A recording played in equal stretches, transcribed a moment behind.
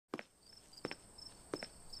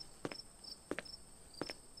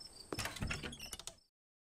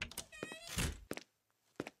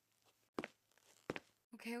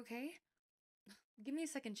okay? Give me a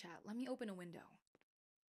second, chat. Let me open a window.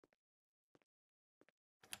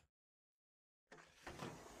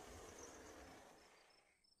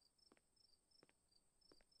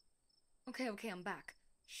 Okay, I'm back.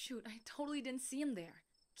 Shoot, I totally didn't see him there.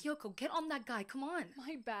 Kyoko, get on that guy, come on.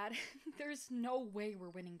 My bad. There's no way we're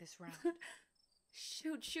winning this round.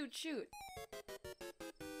 Shoot.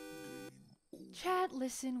 Chat,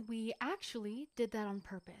 listen, we actually did that on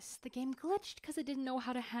purpose. The game glitched because it didn't know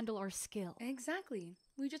how to handle our skill. Exactly.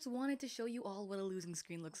 We just wanted to show you all what a losing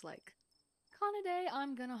screen looks like. Kanade,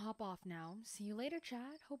 I'm gonna hop off now. See you later,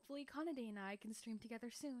 chat. Hopefully Kanade and I can stream together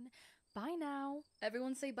soon. Bye now.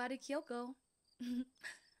 Everyone say bye to Kyoko.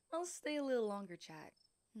 I'll stay a little longer, chat.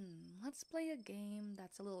 Let's play a game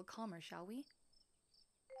that's a little calmer, shall we?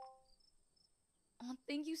 Oh,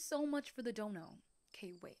 thank you so much for the dono.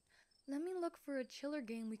 Okay, wait. Let me look for a chiller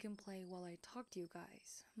game we can play while I talk to you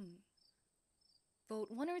guys.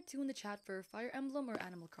 Vote 1 or 2 in the chat for Fire Emblem or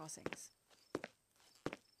Animal Crossings.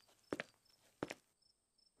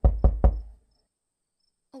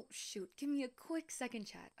 Oh shoot, give me a quick second,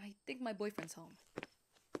 chat. I think my boyfriend's home.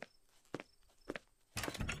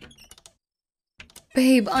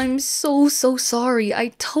 Babe, I'm so sorry.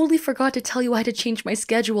 I totally forgot to tell you I had to change my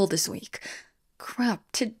schedule this week. Crap,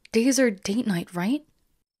 today's our date night, right?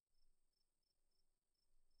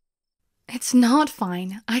 It's not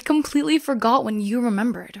fine. I completely forgot when you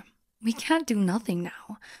remembered. We can't do nothing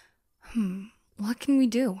now. What can we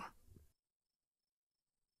do?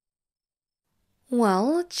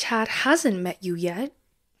 Well, Chad hasn't met you yet.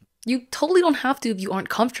 You totally don't have to if you aren't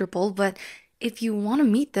comfortable, but if you want to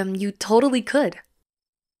meet them, you totally could.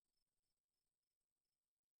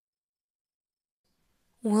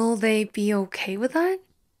 Will they be okay with that?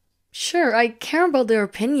 Sure, I care about their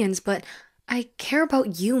opinions, but I care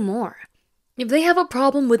about you more. If they have a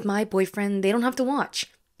problem with my boyfriend, they don't have to watch.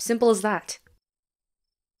 Simple as that.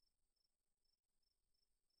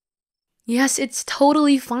 Yes, it's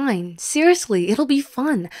totally fine. Seriously, it'll be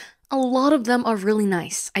fun. A lot of them are really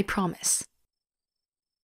nice, I promise.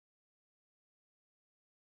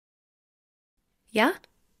 Yeah?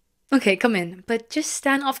 Okay, come in, but just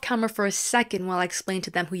stand off camera for a second while I explain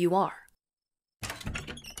to them who you are.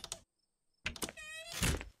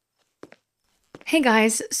 Hey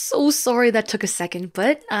guys, so sorry that took a second,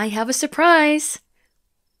 but I have a surprise.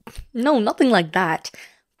 No, nothing like that.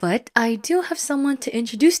 But I do have someone to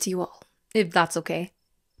introduce to you all, if that's okay.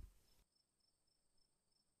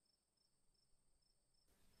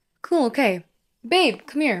 Cool, okay. Babe,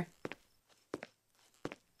 come here.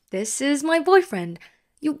 This is my boyfriend.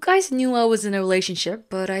 You guys knew I was in a relationship,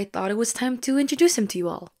 but I thought it was time to introduce him to you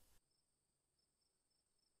all.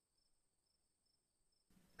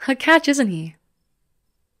 A catch, isn't he?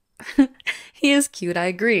 He is cute, I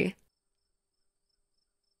agree.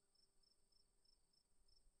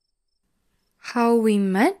 How we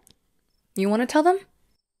met? You want to tell them?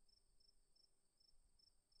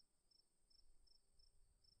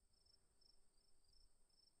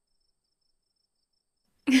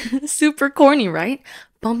 Super corny, right?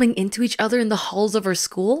 Bumping into each other in the halls of our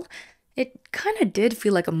school? It kinda did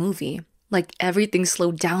feel like a movie. Like everything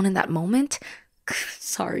slowed down in that moment.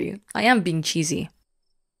 Sorry, I am being cheesy.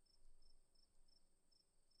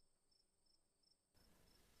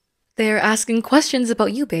 They're asking questions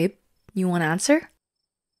about you, babe. You want to answer?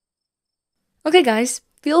 Okay, guys,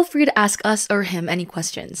 feel free to ask us or him any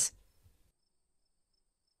questions.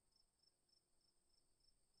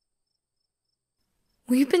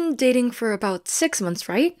 We've been dating for about 6 months,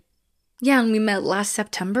 right? Yeah, and we met last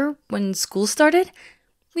September when school started.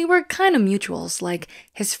 We were kind of mutuals, like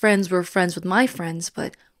his friends were friends with my friends,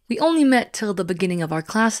 but we only met till the beginning of our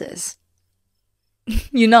classes.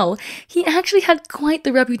 You know, he actually had quite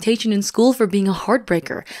the reputation in school for being a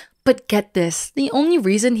heartbreaker. But get this, the only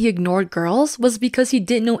reason he ignored girls was because he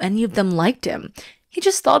didn't know any of them liked him. He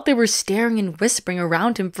just thought they were staring and whispering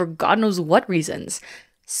around him for God knows what reasons.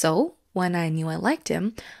 So, when I knew I liked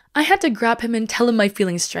him, I had to grab him and tell him my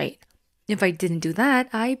feelings straight. If I didn't do that,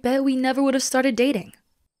 I bet we never would have started dating.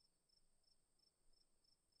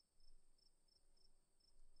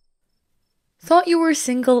 Thought you were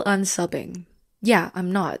single unsubbing. Yeah,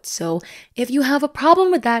 I'm not, so if you have a problem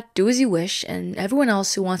with that, do as you wish, and everyone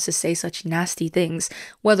else who wants to say such nasty things,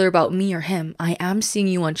 whether about me or him, I am seeing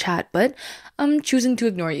you on chat, but I'm choosing to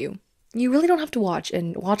ignore you. You really don't have to watch,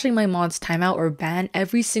 and watching my mods timeout or ban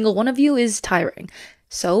every single one of you is tiring.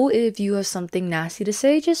 So if you have something nasty to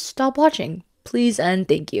say, just stop watching. Please and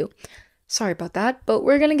thank you. Sorry about that, but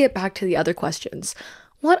we're gonna get back to the other questions.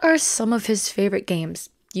 What are some of his favorite games?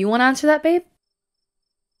 You want to answer that, babe?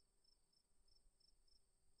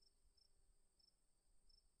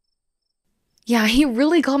 Yeah, he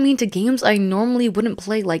really got me into games I normally wouldn't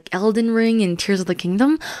play, like Elden Ring and Tears of the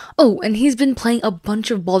Kingdom. Oh, and he's been playing a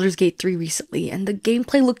bunch of Baldur's Gate 3 recently, and the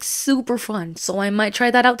gameplay looks super fun, so I might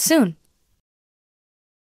try that out soon.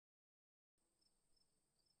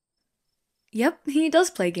 Yep, he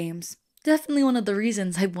does play games. Definitely one of the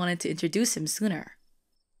reasons I wanted to introduce him sooner.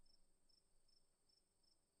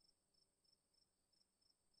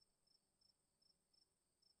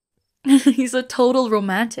 He's a total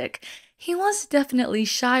romantic. He was definitely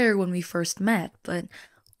shyer when we first met, but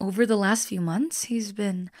over the last few months, he's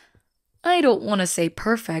been, I don't want to say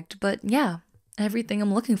perfect, but yeah, everything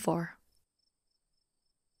I'm looking for.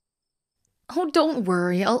 Oh, don't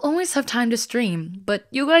worry, I'll always have time to stream, but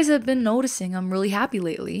you guys have been noticing I'm really happy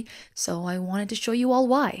lately, so I wanted to show you all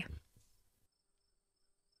why.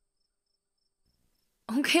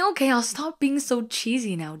 Okay, I'll stop being so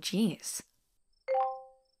cheesy now, jeez.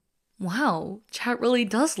 Wow, chat really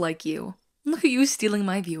does like you. Look at you stealing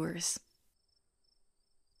my viewers.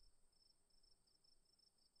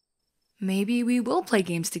 Maybe we will play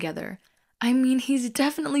games together. I mean, he's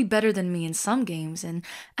definitely better than me in some games, and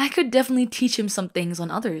I could definitely teach him some things on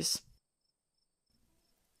others.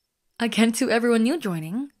 Again, to everyone new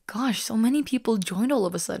joining, gosh, so many people joined all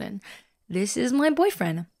of a sudden. This is my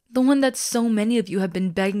boyfriend, the one that so many of you have been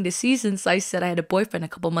begging to see since I said I had a boyfriend a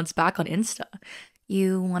couple months back on Insta.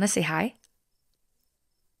 You wanna say hi?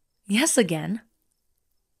 Yes, again.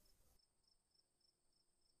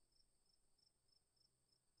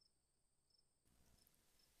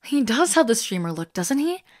 He does have the streamer look, doesn't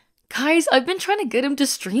he? Guys, I've been trying to get him to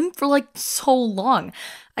stream for like so long.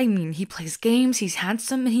 I mean, he plays games, he's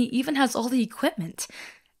handsome, and he even has all the equipment.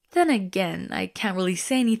 Then again, I can't really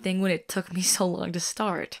say anything when it took me so long to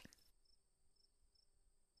start.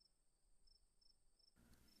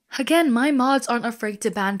 Again, my mods aren't afraid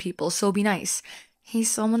to ban people, so be nice.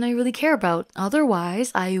 He's someone I really care about,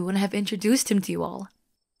 otherwise, I wouldn't have introduced him to you all.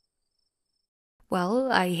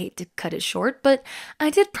 Well, I hate to cut it short, but I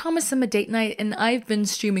did promise him a date night and I've been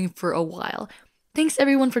streaming for a while. Thanks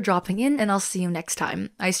everyone for dropping in, and I'll see you next time.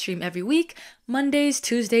 I stream every week, Mondays,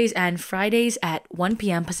 Tuesdays, and Fridays at 1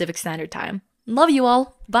 p.m. Pacific Standard Time. Love you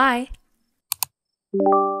all. Bye.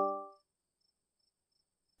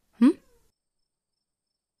 Hmm?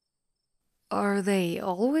 Are they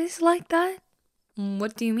always like that?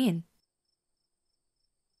 What do you mean?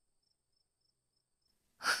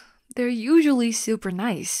 They're usually super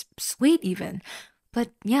nice, sweet even.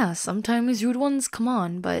 But yeah, sometimes rude ones come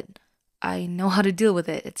on, but I know how to deal with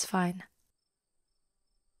it. It's fine.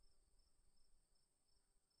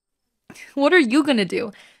 What are you gonna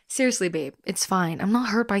do? Seriously, babe, it's fine. I'm not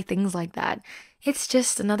hurt by things like that. It's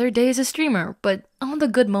just another day as a streamer, but all the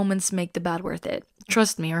good moments make the bad worth it.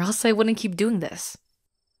 Trust me, or else I wouldn't keep doing this.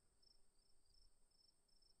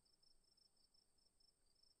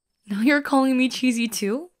 Now you're calling me cheesy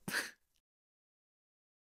too?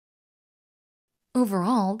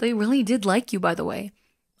 Overall, they really did like you, by the way.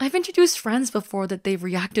 I've introduced friends before that they've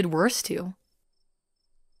reacted worse to.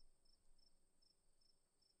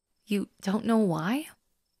 You don't know why?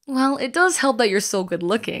 Well, it does help that you're so good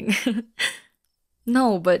looking.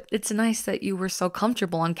 No, but it's nice that you were so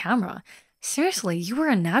comfortable on camera. Seriously, you were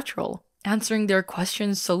a natural, answering their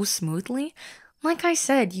questions so smoothly. Like I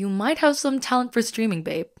said, you might have some talent for streaming,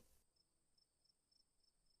 babe.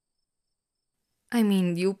 I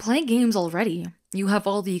mean, you play games already. You have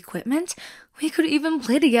all the equipment. We could even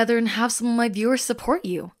play together and have some of my viewers support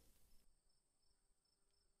you.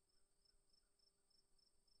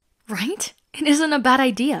 Right? It isn't a bad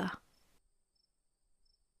idea.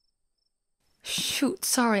 Shoot,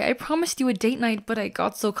 sorry, I promised you a date night, but I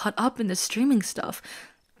got so caught up in the streaming stuff.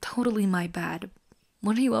 Totally my bad.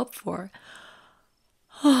 What are you up for?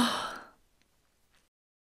 I'm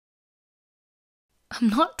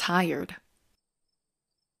not tired.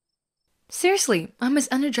 Seriously, I'm as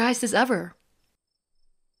energized as ever.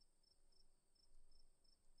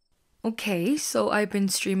 Okay, so I've been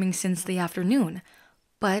streaming since the afternoon,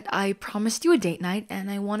 but I promised you a date night and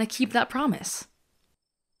I want to keep that promise.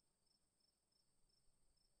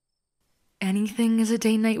 Anything is a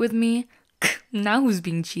date night with me? Now who's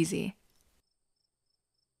being cheesy?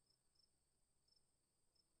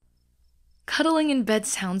 Cuddling in bed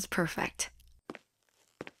sounds perfect.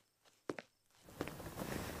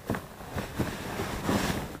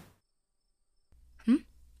 Hmm?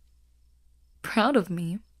 Proud of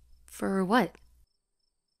me? For what?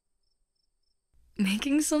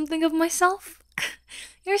 Making something of myself?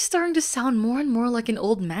 You're starting to sound more and more like an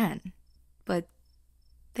old man. But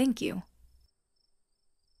thank you.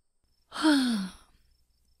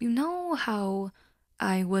 You know how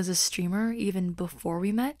I was a streamer even before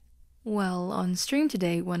we met? Well, on stream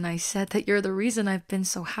today, when I said that you're the reason I've been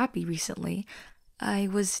so happy recently, I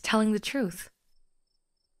was telling the truth.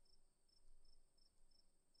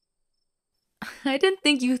 I didn't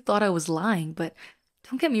think you thought I was lying, but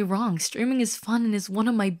don't get me wrong, streaming is fun and is one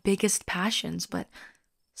of my biggest passions, but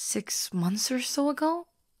 6 months or so ago,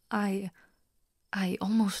 I I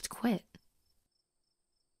almost quit.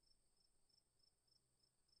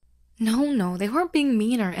 No, they weren't being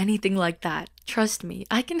mean or anything like that. Trust me,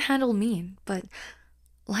 I can handle mean, but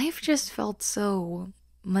life just felt so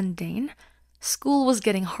mundane. School was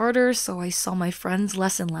getting harder, so I saw my friends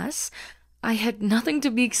less and less. I had nothing to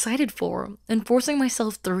be excited for, and forcing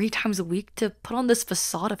myself 3 times a week to put on this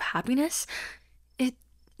facade of happiness, it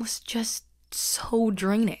was just so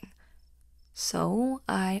draining. So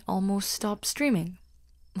I almost stopped streaming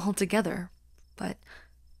altogether. But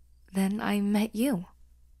then I met you.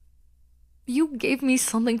 You gave me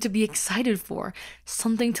something to be excited for,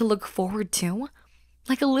 something to look forward to,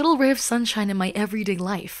 like a little ray of sunshine in my everyday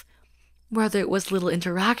life. Whether it was little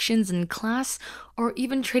interactions in class or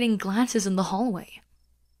even trading glances in the hallway.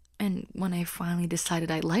 And when I finally decided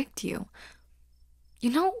I liked you,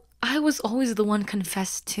 I was always the one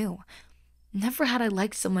confessed to. Never had I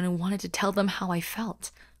liked someone and wanted to tell them how I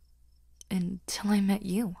felt. Until I met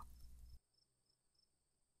you.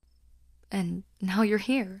 And now you're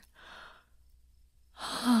here.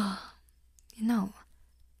 you know,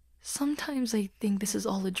 Sometimes I think this is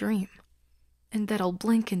all a dream, and that I'll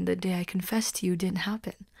blink and the day I confess to you didn't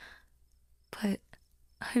happen. But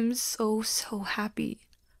I'm so happy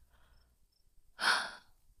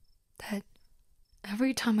that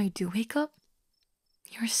every time I do wake up,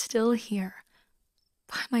 you're still here,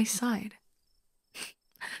 by my side.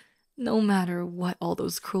 No matter what all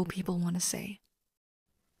those cruel people want to say.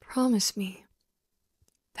 Promise me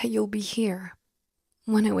that you'll be here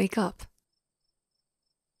when I wake up.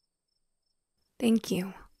 Thank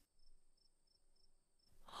you.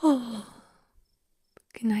 Oh,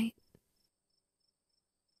 good night.